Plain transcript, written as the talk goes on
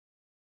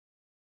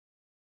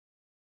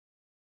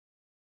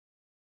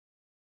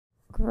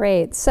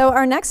Great. So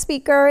our next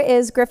speaker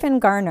is Griffin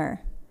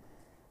Garner.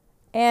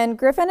 And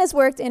Griffin has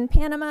worked in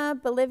Panama,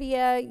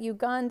 Bolivia,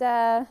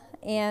 Uganda,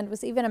 and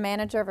was even a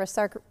manager of a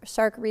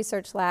shark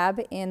research lab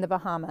in the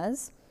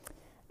Bahamas.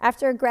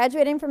 After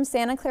graduating from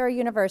Santa Clara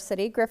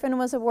University, Griffin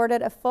was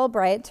awarded a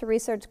Fulbright to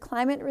research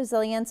climate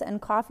resilience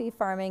and coffee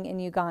farming in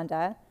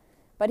Uganda,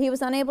 but he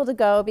was unable to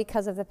go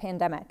because of the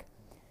pandemic.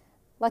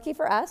 Lucky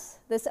for us,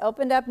 this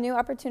opened up new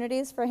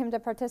opportunities for him to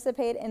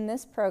participate in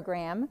this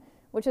program,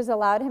 which has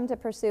allowed him to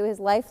pursue his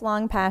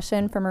lifelong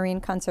passion for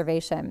marine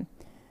conservation.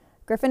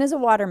 Griffin is a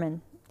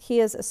waterman. He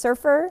is a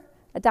surfer,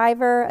 a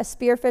diver, a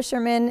spear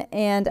fisherman,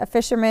 and a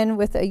fisherman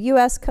with a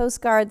U.S.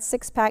 Coast Guard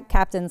six-pack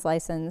captain's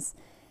license.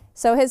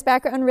 So his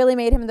background really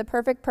made him the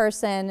perfect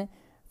person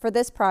for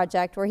this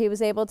project, where he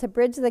was able to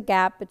bridge the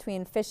gap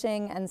between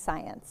fishing and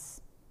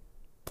science.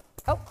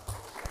 Oh.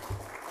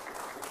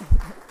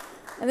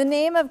 And the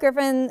name of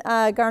Griffin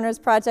Garner's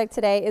project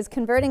today is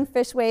Converting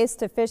Fish Waste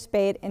to Fish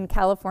Bait in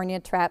California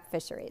Trap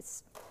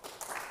Fisheries.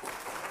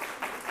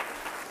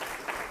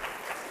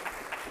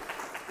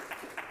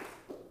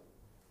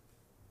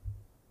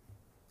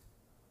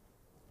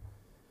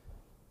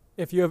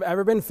 If you have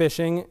ever been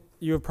fishing,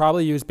 you have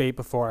probably used bait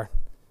before.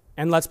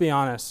 And let's be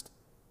honest,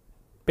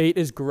 bait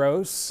is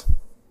gross,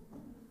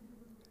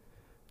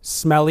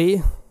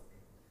 smelly,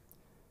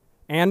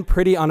 and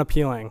pretty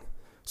unappealing.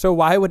 So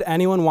why would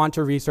anyone want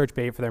to research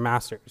bait for their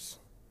master's?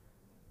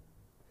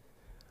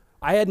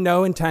 I had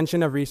no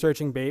intention of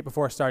researching bait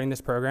before starting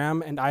this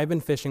program, and I have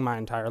been fishing my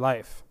entire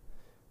life.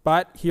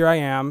 But here I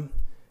am,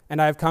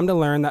 and I have come to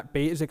learn that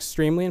bait is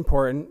extremely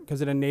important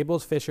because it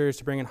enables fishers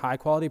to bring in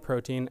high-quality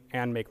protein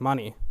and make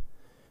money.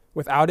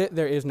 Without it,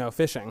 there is no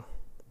fishing.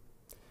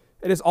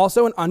 It is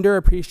also an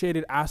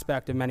underappreciated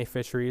aspect of many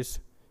fisheries,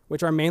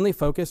 which are mainly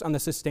focused on the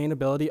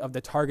sustainability of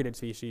the targeted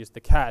species, the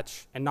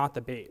catch, and not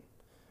the bait.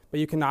 But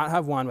you cannot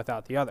have one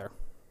without the other.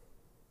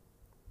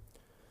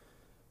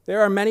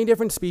 There are many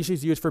different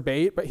species used for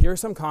bait, but here are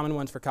some common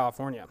ones for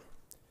California.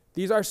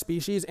 These are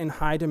species in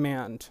high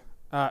demand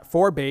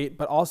for bait,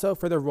 but also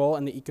for their role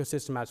in the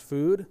ecosystem as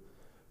food,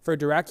 for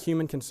direct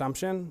human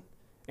consumption,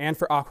 and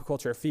for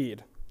aquaculture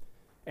feed.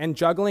 And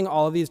juggling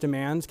all of these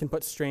demands can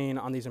put strain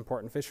on these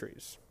important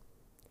fisheries.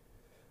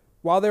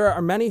 While there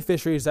are many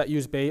fisheries that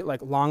use bait,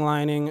 like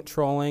longlining,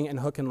 trolling,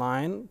 and hook and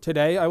line,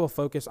 today I will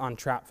focus on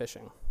trap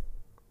fishing.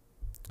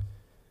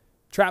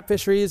 Trap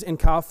fisheries in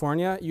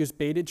California use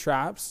baited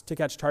traps to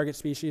catch target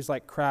species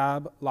like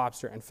crab,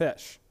 lobster, and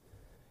fish.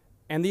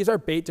 And these are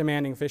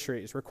bait-demanding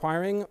fisheries,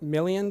 requiring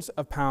millions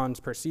of pounds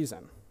per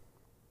season.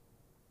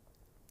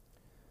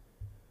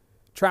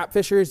 Trap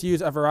fishers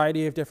use a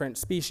variety of different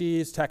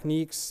species,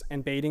 techniques,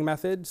 and baiting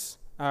methods,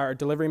 or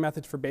delivery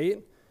methods for bait,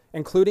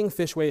 including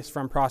fish waste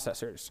from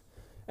processors.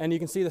 And you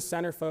can see the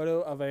center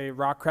photo of a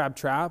rock crab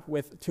trap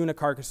with tuna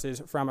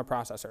carcasses from a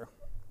processor.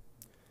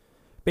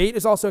 Bait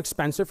is also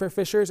expensive for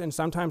fishers and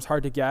sometimes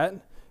hard to get,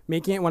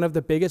 making it one of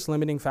the biggest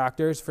limiting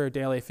factors for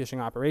daily fishing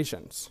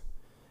operations.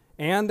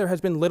 And there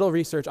has been little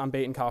research on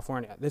bait in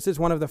California. This is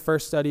one of the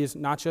first studies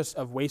not just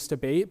of waste to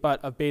bait,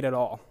 but of bait at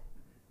all.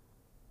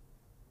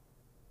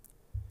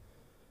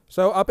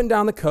 So up and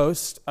down the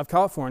coast of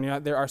California,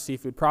 there are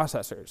seafood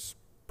processors.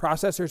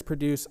 Processors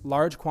produce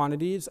large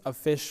quantities of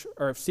fish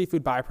or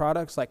seafood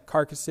byproducts like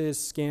carcasses,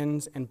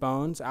 skins, and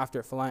bones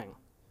after filleting.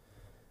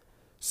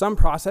 Some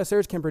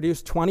processors can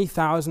produce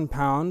 20,000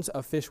 pounds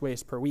of fish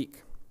waste per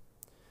week.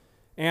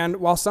 And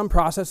while some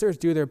processors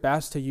do their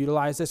best to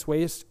utilize this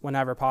waste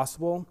whenever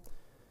possible,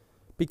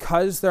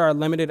 because there are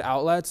limited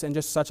outlets and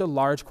just such a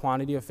large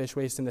quantity of fish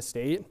waste in the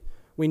state,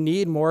 we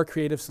need more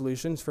creative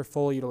solutions for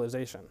full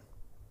utilization.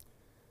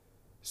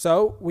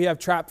 So we have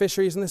trap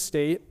fisheries in the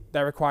state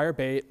that require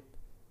bait,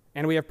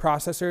 and we have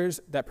processors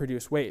that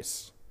produce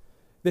waste.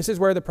 This is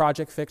where the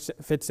project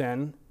fits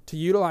in to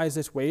utilize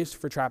this waste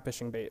for trap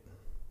fishing bait.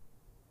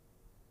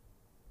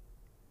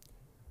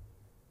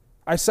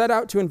 I set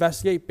out to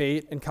investigate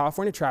bait in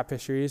California trap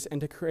fisheries and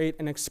to create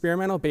an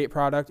experimental bait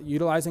product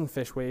utilizing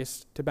fish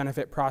waste to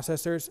benefit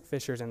processors,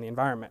 fishers, and the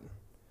environment.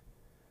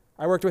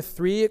 I worked with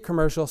 3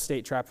 commercial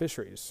state trap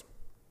fisheries: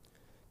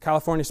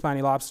 California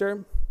spiny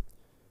lobster,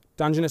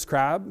 Dungeness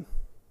crab,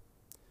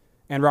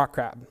 and rock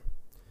crab.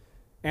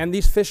 And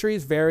these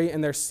fisheries vary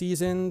in their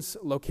seasons,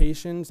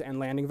 locations, and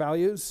landing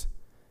values.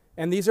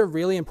 And these are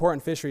really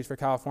important fisheries for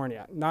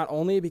California, not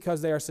only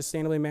because they are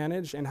sustainably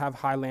managed and have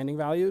high landing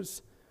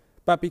values,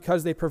 but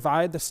because they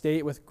provide the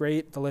state with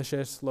great,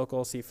 delicious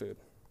local seafood.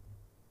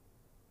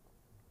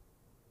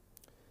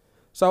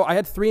 So I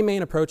had 3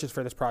 main approaches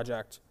for this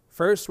project.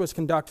 First was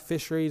conduct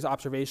fisheries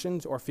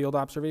observations or field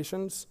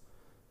observations.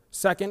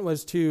 Second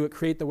was to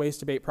create the waste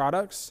to bait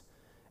products.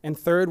 And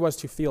third was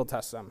to field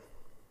test them.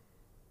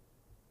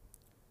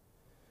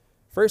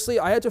 Firstly,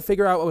 I had to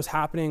figure out what was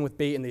happening with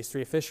bait in these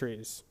 3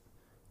 fisheries,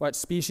 what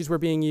species were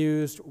being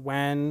used,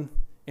 when,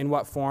 in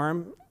what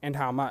form, and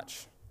how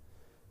much.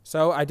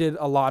 So I did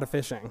a lot of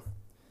fishing.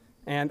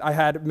 And I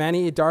had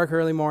many dark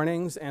early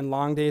mornings and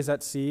long days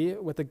at sea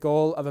with the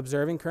goal of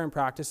observing current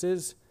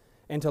practices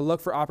and to look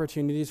for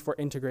opportunities for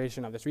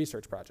integration of this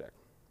research project.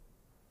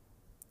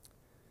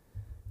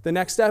 The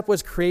next step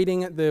was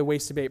creating the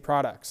waste-to-bait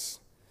products.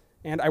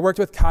 And I worked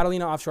with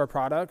Catalina Offshore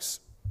Products,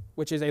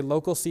 which is a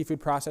local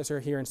seafood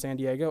processor here in San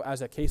Diego,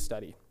 as a case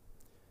study.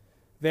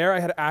 There I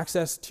had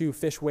access to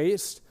fish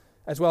waste,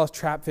 as well as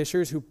trap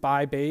fishers who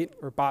buy bait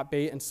or bought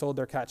bait and sold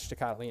their catch to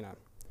Catalina.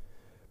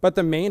 But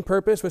the main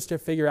purpose was to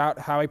figure out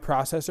how a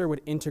processor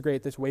would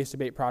integrate this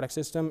waste-to-bait product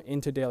system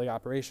into daily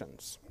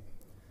operations.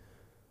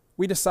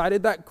 We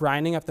decided that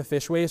grinding up the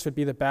fish waste would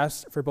be the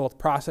best for both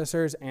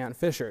processors and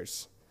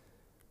fishers.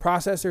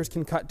 Processors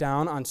can cut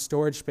down on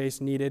storage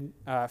space needed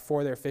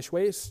for their fish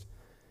waste,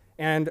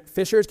 and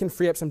fishers can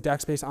free up some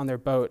deck space on their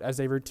boat as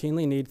they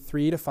routinely need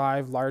 3 to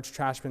 5 large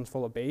trash bins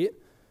full of bait,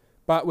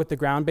 but with the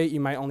ground bait, you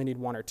might only need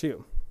 1 or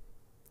 2.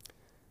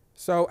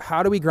 So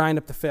how do we grind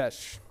up the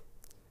fish?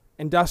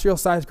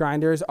 Industrial-sized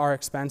grinders are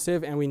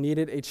expensive, and we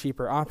needed a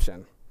cheaper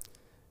option.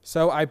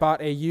 So I bought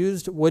a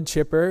used wood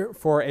chipper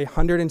for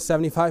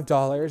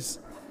 $175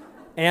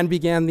 and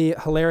began the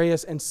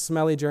hilarious and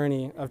smelly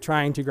journey of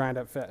trying to grind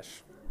up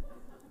fish.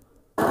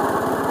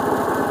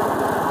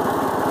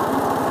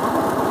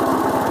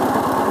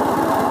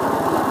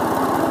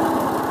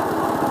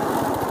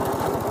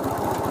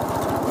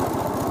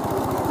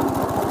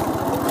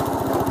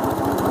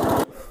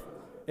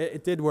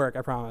 It did work,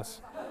 I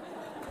promise.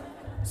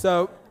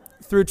 So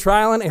through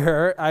trial and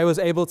error, I was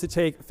able to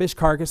take fish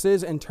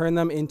carcasses and turn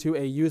them into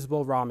a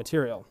usable raw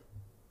material.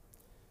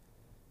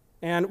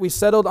 And we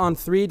settled on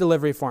 3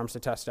 delivery forms to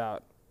test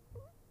out: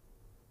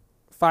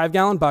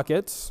 5-gallon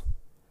buckets,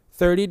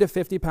 30 to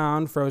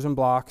 50-pound frozen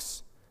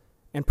blocks,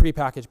 and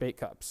prepackaged bait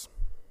cups.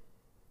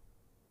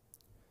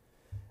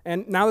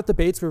 And now that the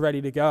baits were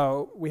ready to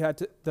go,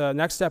 the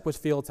next step was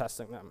field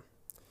testing them.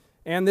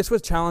 And this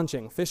was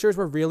challenging. Fishers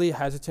were really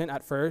hesitant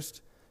at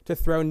first to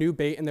throw new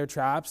bait in their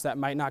traps that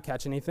might not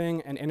catch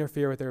anything and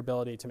interfere with their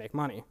ability to make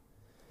money.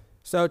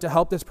 So to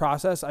help this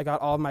process, I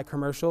got all of my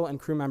commercial and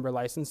crew member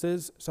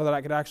licenses so that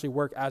I could actually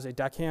work as a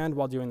deckhand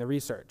while doing the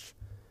research.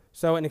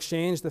 So in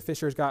exchange, the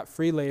fishers got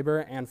free labor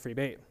and free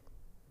bait.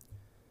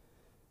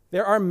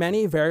 There are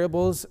many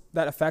variables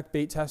that affect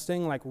bait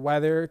testing, like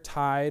weather,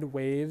 tide,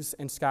 waves,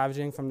 and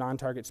scavenging from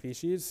non-target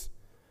species,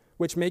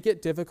 which make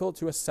it difficult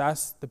to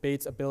assess the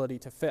bait's ability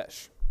to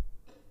fish.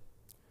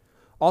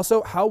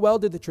 Also, how well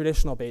did the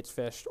traditional baits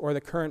fish, or the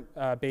current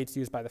baits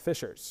used by the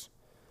fishers?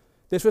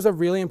 This was a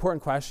really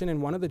important question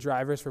and one of the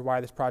drivers for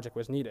why this project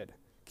was needed.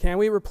 Can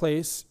we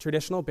replace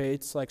traditional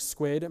baits like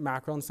squid,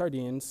 mackerel, and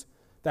sardines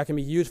that can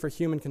be used for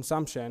human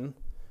consumption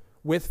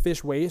with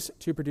fish waste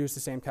to produce the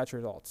same catch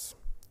results?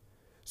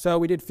 So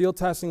we did field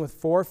testing with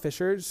 4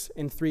 fishers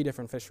in 3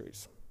 different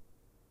fisheries.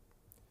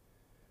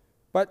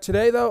 But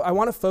today, though, I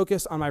want to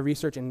focus on my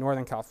research in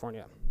Northern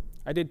California.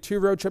 I did 2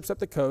 road trips up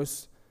the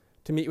coast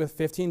to meet with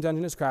 15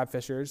 Dungeness crab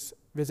fishers,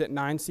 visit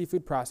 9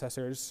 seafood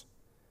processors,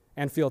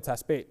 and field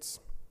test baits.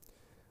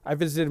 I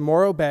visited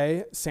Morro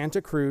Bay,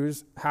 Santa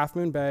Cruz, Half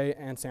Moon Bay,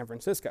 and San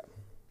Francisco.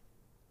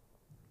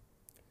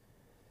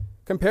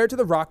 Compared to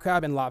the rock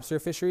crab and lobster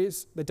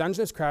fisheries, the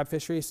Dungeness crab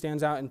fishery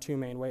stands out in 2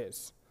 main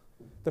ways.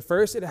 The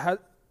first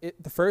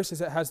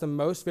is it has the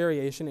most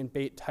variation in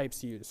bait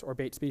types used, or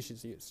bait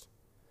species used.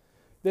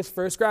 This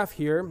first graph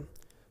here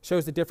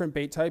shows the different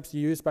bait types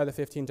used by the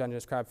 15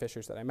 Dungeness crab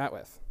fishers that I met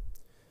with.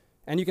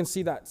 And you can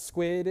see that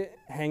squid,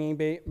 hanging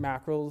bait,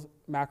 mackerel,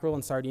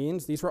 and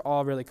sardines, these were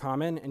all really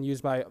common and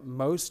used by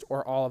most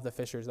or all of the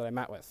fishers that I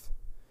met with.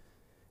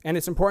 And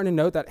it's important to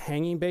note that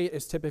hanging bait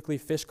is typically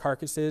fish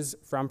carcasses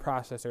from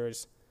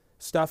processors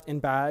stuffed in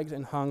bags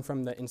and hung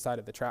from the inside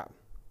of the trap.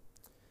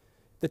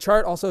 The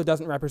chart also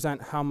doesn't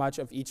represent how much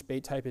of each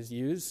bait type is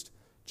used,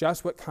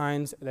 just what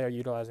kinds they are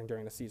utilizing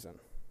during the season.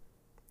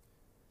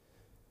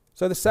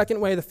 So the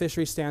second way the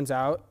fishery stands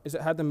out is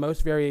it had the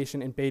most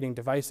variation in baiting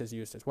devices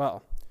used as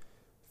well.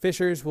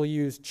 Fishers will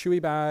use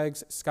chewy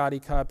bags, Scotty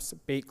cups,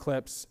 bait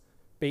clips,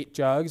 bait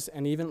jugs,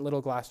 and even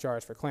little glass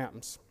jars for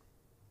clams.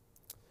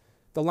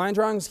 The line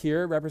drawings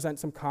here represent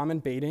some common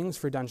baitings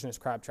for Dungeness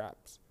crab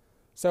traps.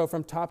 So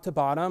from top to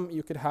bottom,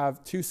 you could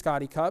have 2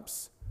 Scotty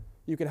cups,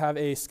 you could have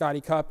a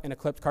Scotty cup and a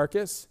clipped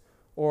carcass,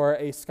 or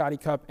a Scotty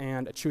cup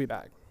and a chewy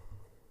bag.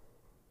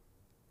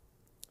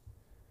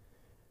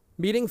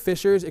 Meeting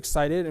fishers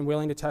excited and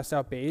willing to test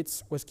out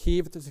baits was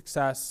key for the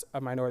success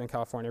of my Northern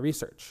California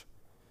research.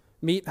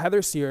 Meet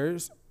Heather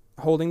Sears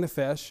holding the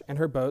fish and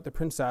her boat, the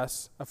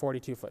Princess, a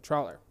 42-foot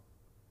trawler.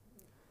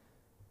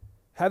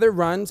 Heather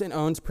runs and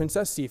owns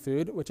Princess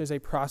Seafood, which is a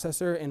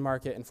processor and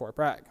market in Fort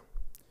Bragg.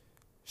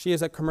 She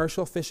is a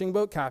commercial fishing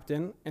boat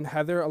captain, and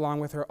Heather, along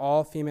with her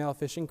all-female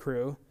fishing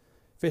crew,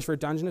 fish for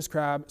Dungeness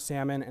crab,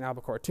 salmon, and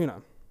albacore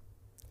tuna.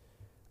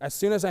 As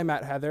soon as I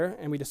met Heather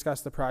and we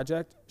discussed the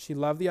project, she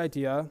loved the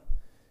idea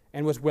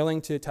and was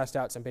willing to test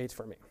out some baits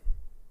for me.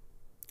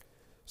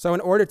 So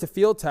in order to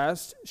field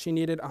test, she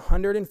needed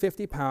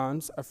 150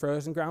 pounds of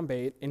frozen ground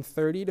bait in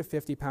 30 to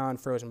 50-pound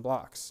frozen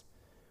blocks,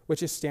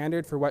 which is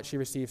standard for what she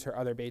receives her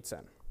other baits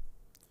in.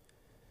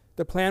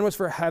 The plan was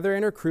for Heather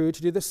and her crew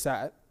to do the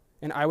set,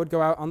 and I would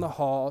go out on the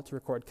haul to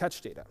record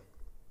catch data.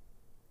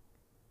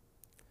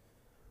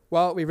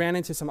 Well, we ran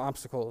into some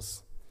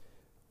obstacles.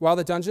 While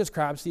the Dungeness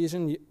crab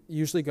season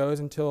usually goes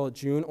until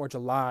June or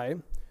July,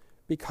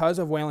 because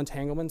of whale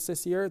entanglements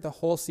this year, the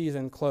whole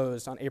season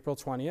closed on April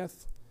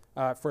 20th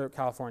for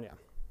California.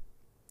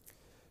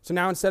 So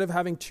now instead of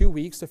having 2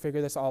 weeks to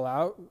figure this all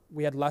out,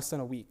 we had less than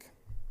a week.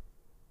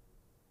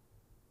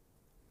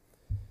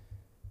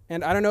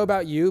 And I don't know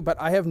about you,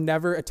 but I have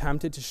never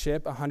attempted to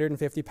ship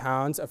 150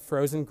 pounds of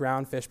frozen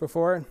ground fish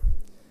before,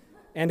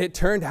 and it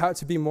turned out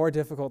to be more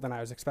difficult than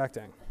I was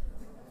expecting.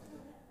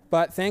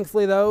 But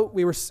thankfully, though,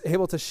 we were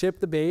able to ship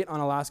the bait on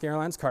Alaska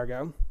Airlines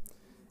cargo,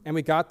 and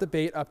we got the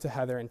bait up to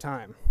Heather in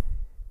time.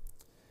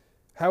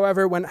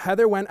 However, when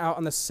Heather went out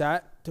on the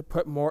set to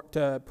put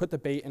the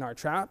bait in our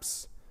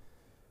traps,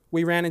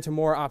 we ran into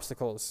more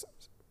obstacles.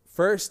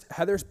 First,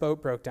 Heather's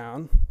boat broke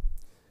down.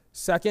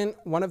 Second,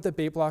 one of the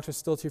bait blocks was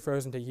still too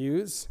frozen to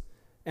use.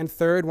 And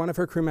third, one of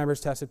her crew members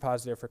tested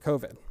positive for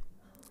COVID.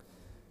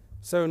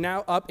 So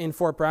now up in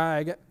Fort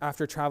Bragg,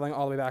 after traveling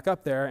all the way back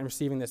up there and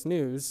receiving this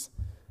news,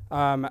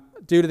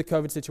 due to the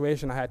COVID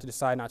situation, I had to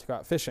decide not to go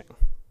out fishing.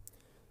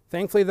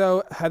 Thankfully,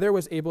 though, Heather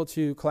was able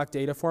to collect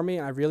data for me,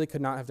 and I really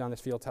could not have done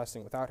this field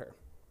testing without her.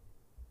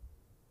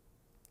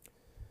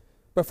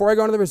 Before I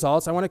go into the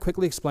results, I want to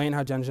quickly explain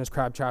how Dungeness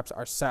crab traps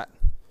are set.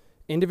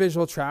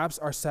 Individual traps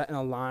are set in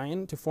a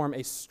line to form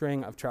a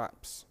string of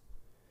traps,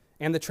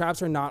 and the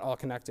traps are not all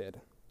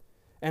connected.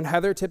 And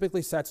Heather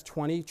typically sets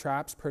 20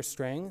 traps per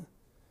string,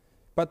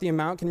 but the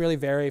amount can really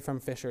vary from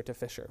fisher to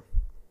fisher.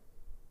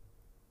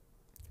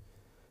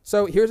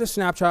 So here's a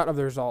snapshot of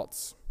the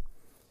results.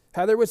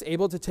 Heather was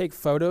able to take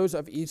photos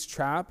of each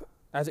trap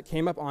as it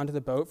came up onto the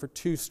boat for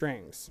 2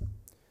 strings.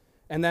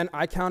 And then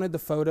I counted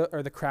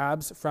the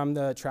crabs from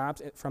the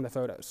traps from the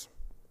photos.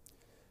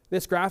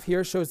 This graph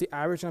here shows the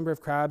average number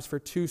of crabs for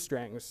 2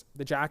 strings,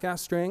 the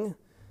jackass string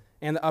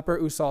and the upper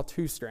Usal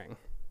 2 string.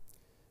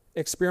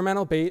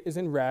 Experimental bait is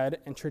in red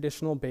and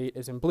traditional bait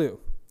is in blue.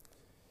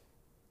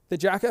 The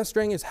jackass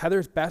string is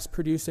Heather's best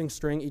producing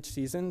string each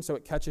season, so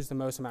it catches the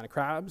most amount of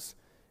crabs.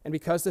 And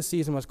because the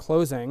season was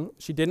closing,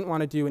 she didn't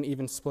want to do an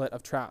even split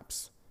of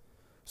traps.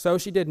 So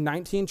she did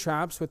 19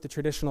 traps with the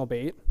traditional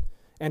bait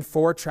and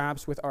 4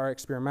 traps with our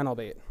experimental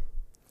bait.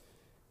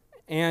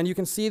 And you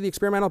can see the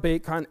experimental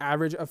bait caught an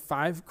average of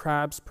 5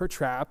 crabs per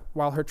trap,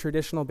 while her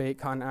traditional bait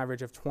caught an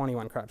average of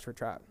 21 crabs per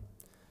trap.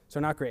 So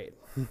not great.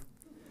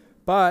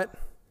 But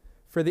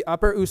for the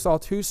upper Usal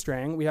 2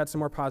 string, we had some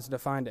more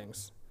positive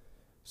findings.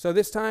 So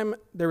this time,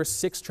 there were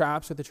 6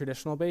 traps with the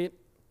traditional bait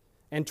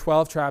and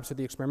 12 traps with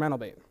the experimental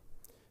bait.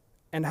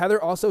 And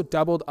Heather also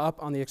doubled up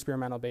on the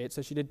experimental bait,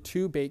 so she did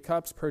 2 bait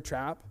cups per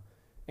trap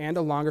and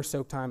a longer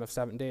soak time of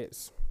 7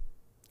 days.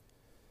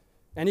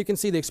 And you can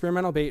see the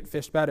experimental bait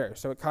fished better,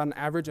 so it caught an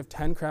average of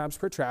 10 crabs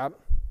per trap,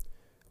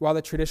 while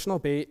the traditional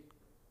bait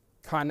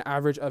caught an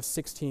average of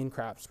 16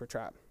 crabs per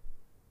trap.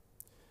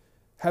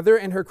 Heather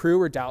and her crew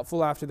were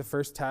doubtful after the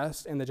first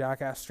test in the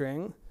jackass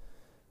string,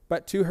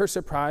 but to her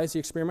surprise, the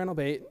experimental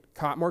bait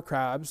caught more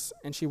crabs,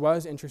 and she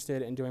was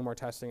interested in doing more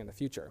testing in the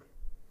future.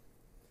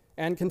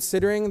 And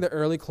considering the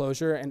early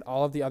closure and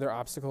all of the other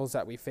obstacles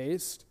that we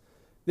faced,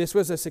 this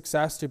was a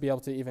success to be able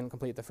to even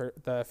complete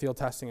the field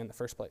testing in the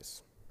first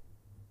place.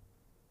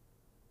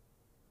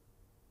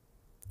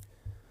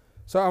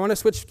 So I want to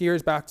switch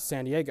gears back to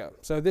San Diego.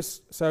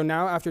 So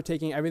now after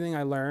taking everything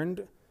I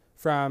learned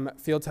from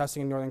field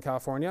testing in Northern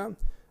California,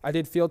 I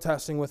did field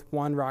testing with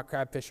one rock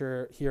crab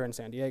fisher here in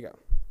San Diego.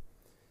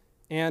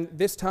 And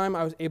this time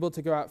I was able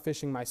to go out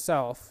fishing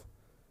myself,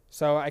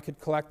 so I could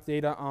collect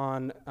data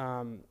on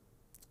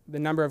the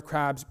number of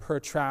crabs per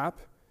trap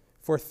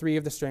for 3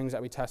 of the strings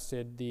that we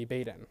tested the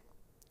bait in.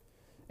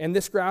 And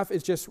this graph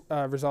is just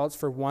results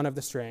for one of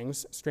the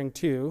strings, string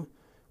 2,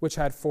 which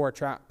had 4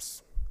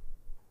 traps.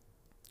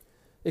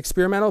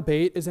 Experimental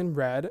bait is in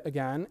red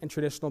again, and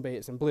traditional bait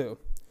is in blue.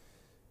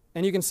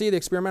 And you can see the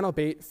experimental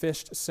bait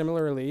fished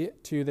similarly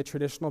to the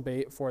traditional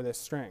bait for this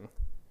string,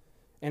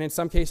 and in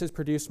some cases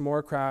produced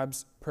more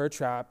crabs per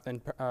trap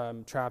than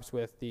traps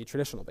with the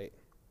traditional bait.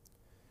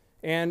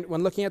 And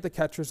when looking at the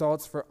catch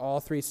results for all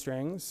 3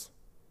 strings,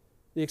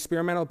 the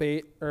experimental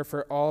bait, or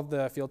for all of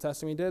the field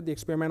testing we did, the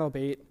experimental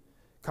bait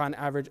caught an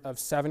average of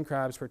 7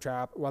 crabs per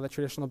trap, while the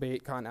traditional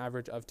bait caught an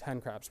average of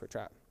 10 crabs per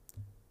trap.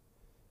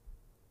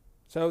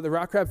 So the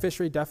rock crab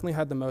fishery definitely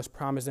had the most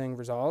promising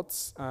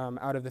results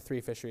out of the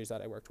 3 fisheries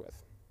that I worked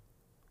with.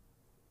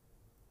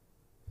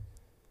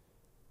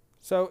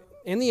 So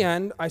in the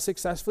end, I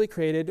successfully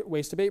created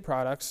waste-to-bait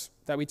products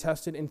that we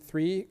tested in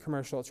 3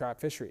 commercial trap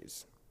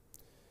fisheries.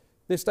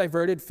 This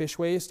diverted fish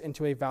waste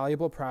into a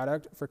valuable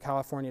product for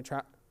California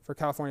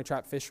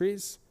trap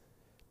fisheries,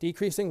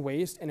 decreasing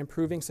waste and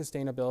improving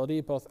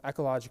sustainability both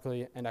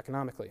ecologically and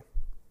economically.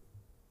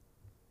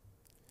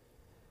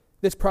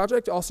 This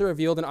project also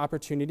revealed an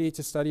opportunity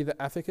to study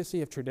the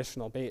efficacy of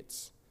traditional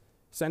baits,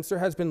 since there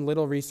has been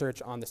little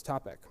research on this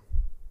topic.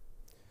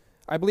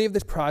 I believe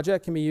this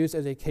project can be used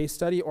as a case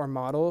study or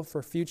model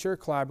for future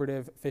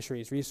collaborative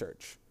fisheries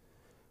research,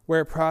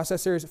 where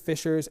processors,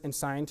 fishers, and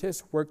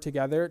scientists work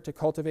together to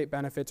cultivate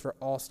benefits for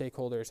all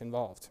stakeholders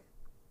involved.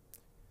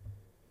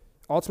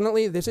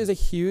 Ultimately, this is a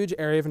huge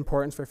area of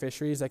importance for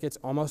fisheries that gets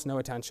almost no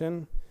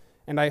attention,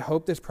 and I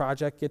hope this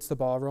project gets the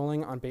ball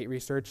rolling on bait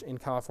research in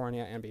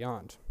California and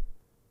beyond.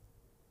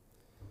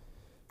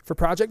 For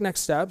project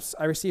next steps,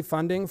 I received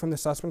funding from the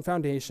Sussman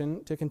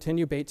Foundation to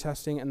continue bait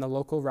testing in the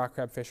local rock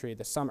crab fishery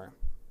this summer.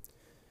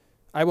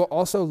 I will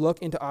also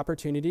look into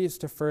opportunities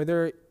to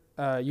further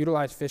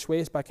utilize fish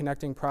waste by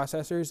connecting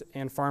processors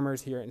and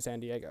farmers here in San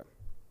Diego.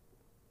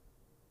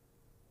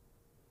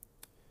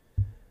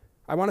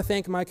 I want to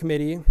thank my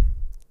committee,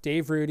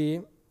 Dave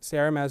Rudy,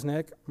 Sarah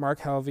Mesnick,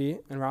 Mark Helvey,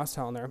 and Ross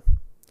Hellner.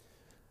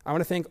 I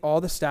want to thank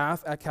all the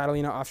staff at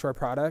Catalina Offshore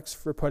Products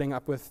for putting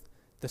up with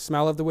the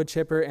smell of the wood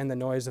chipper and the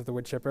noise of the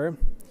wood chipper.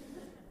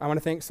 I want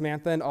to thank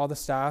Samantha and all the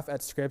staff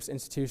at Scripps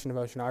Institution of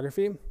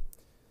Oceanography.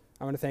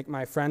 I want to thank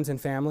my friends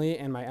and family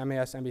and my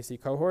MAS NBC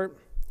cohort.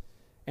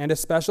 And a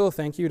special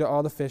thank you to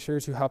all the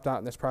fishers who helped out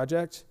in this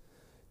project.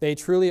 They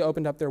truly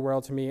opened up their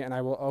world to me, and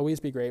I will always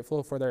be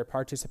grateful for their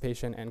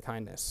participation and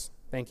kindness.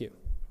 Thank you.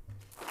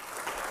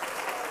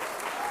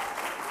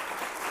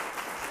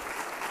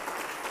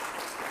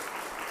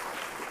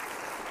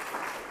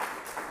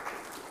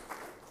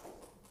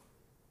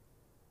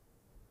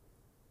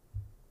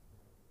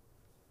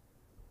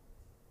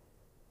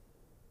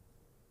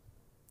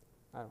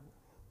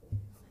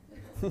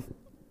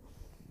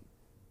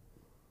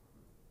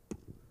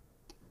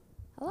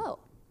 Hello.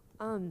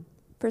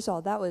 First of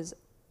all, that was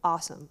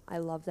awesome. I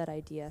love that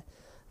idea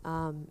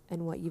and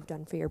what you've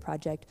done for your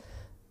project.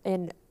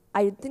 And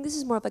I think this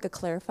is more of like a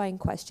clarifying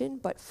question,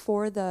 but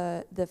for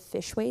the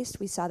fish waste,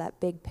 we saw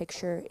that big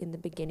picture in the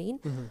beginning.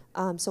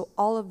 Mm-hmm. So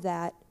all of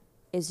that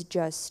is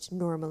just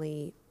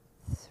normally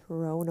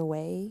thrown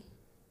away?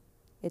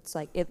 It's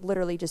like it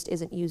literally just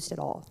isn't used at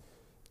all.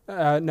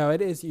 No,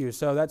 it is used.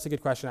 So that's a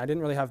good question. I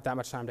didn't really have that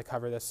much time to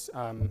cover this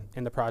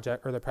in the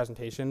project or the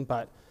presentation,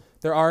 but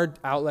there are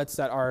outlets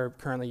that are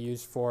currently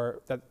used for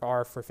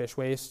fish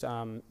waste.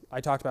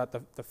 I talked about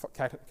the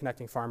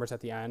connecting farmers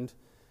at the end.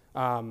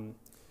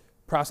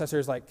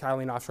 Processors like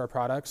Catalina Offshore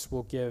Products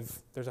will give,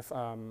 there's a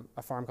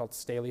farm called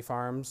Staley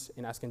Farms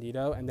in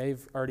Escondido, and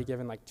they've already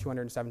given like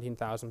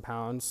 217,000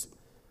 pounds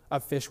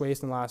of fish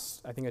waste in the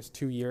last, I think it's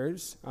 2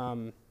 years.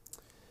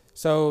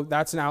 So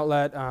that's an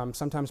outlet.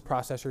 Sometimes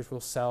processors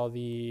will sell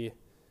the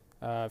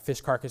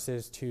fish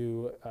carcasses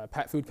to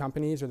pet food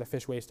companies or the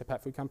fish waste to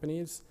pet food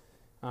companies.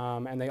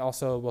 And they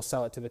also will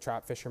sell it to the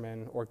trap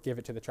fishermen or give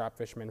it to the trap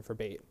fishermen for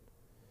bait.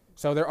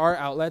 So there are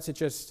outlets. It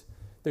just,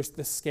 there's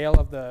the scale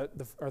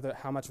of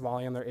how much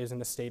volume there is in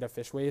the state of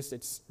fish waste.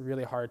 It's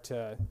really hard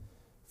to,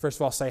 first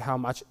of all, say how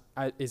much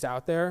is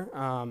out there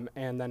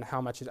and then how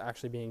much is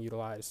actually being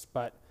utilized.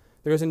 But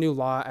there is a new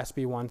law,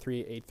 SB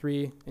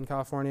 1383 in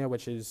California,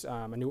 which is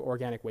a new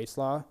organic waste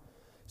law.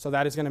 So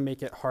that is going to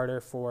make it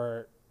harder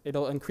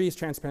it'll increase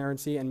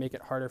transparency and make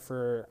it harder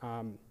for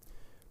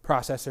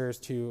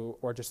processors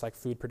or just like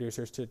food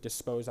producers to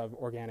dispose of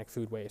organic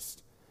food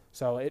waste.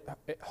 So it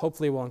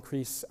hopefully will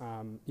increase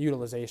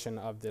utilization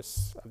of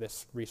this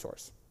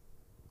resource.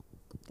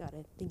 Got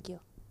it. Thank you.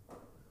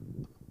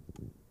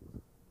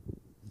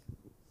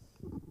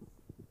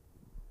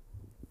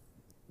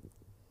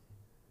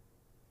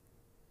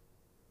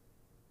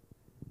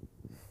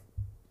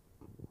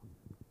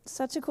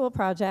 Such a cool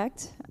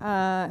project,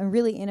 and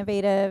really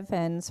innovative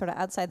and sort of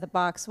outside the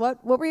box.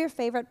 What were your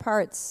favorite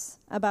parts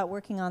about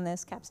working on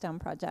this capstone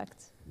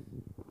project?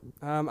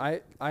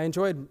 I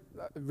enjoyed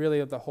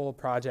really the whole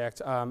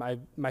project.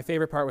 My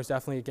favorite part was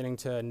definitely getting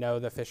to know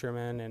the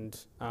fishermen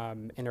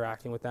and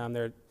interacting with them.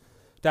 They're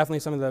definitely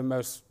some of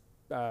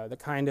the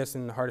kindest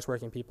and hardest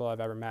working people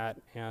I've ever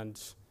met.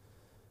 And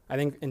I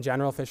think in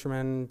general,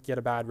 fishermen get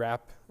a bad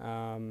rep,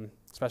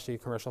 especially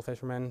commercial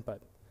fishermen,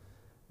 but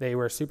they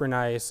were super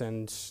nice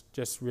and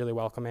just really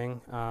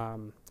welcoming.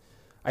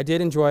 I did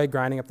enjoy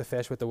grinding up the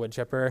fish with the wood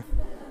chipper.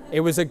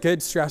 It was a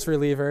good stress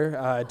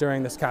reliever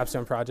during this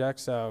capstone project,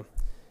 so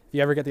if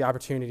you ever get the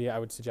opportunity, I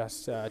would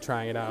suggest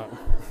trying it out.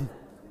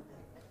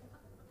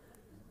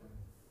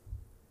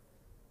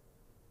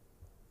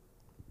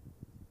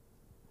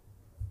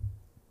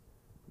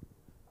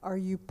 Are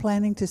you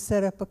planning to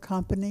set up a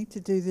company to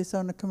do this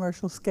on a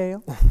commercial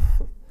scale?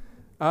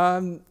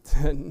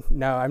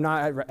 No, I'm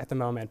not at the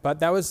moment. But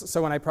that was,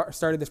 so when I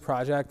started this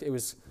project,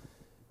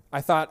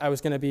 I thought I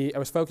was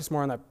focused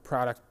more on the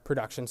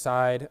production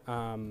side.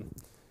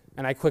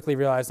 And I quickly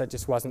realized that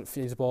just wasn't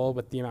feasible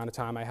with the amount of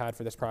time I had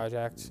for this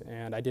project.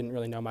 And I didn't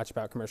really know much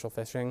about commercial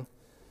fishing.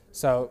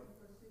 So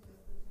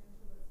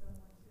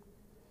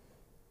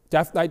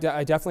I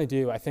definitely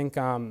do. I think,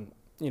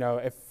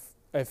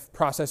 if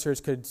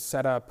processors could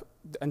set up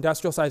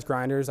industrial sized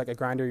grinders, like a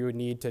grinder you would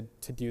need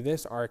to do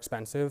this, are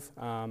expensive.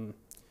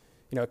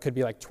 It could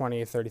be like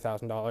 $20,000,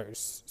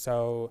 $30,000.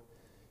 So,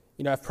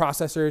 if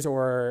processors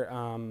or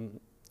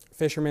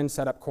fishermen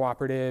set up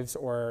cooperatives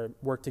or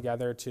work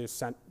together to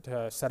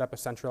set up a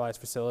centralized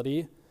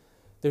facility,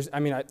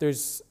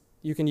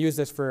 you can use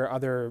this for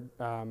other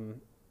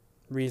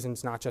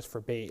reasons, not just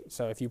for bait.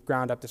 So if you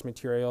ground up this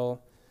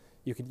material,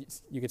 you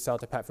could sell it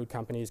to pet food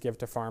companies, give it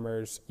to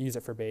farmers, use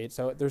it for bait.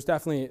 So there's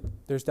definitely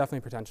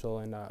potential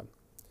in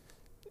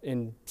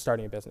in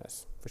starting a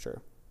business, for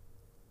sure.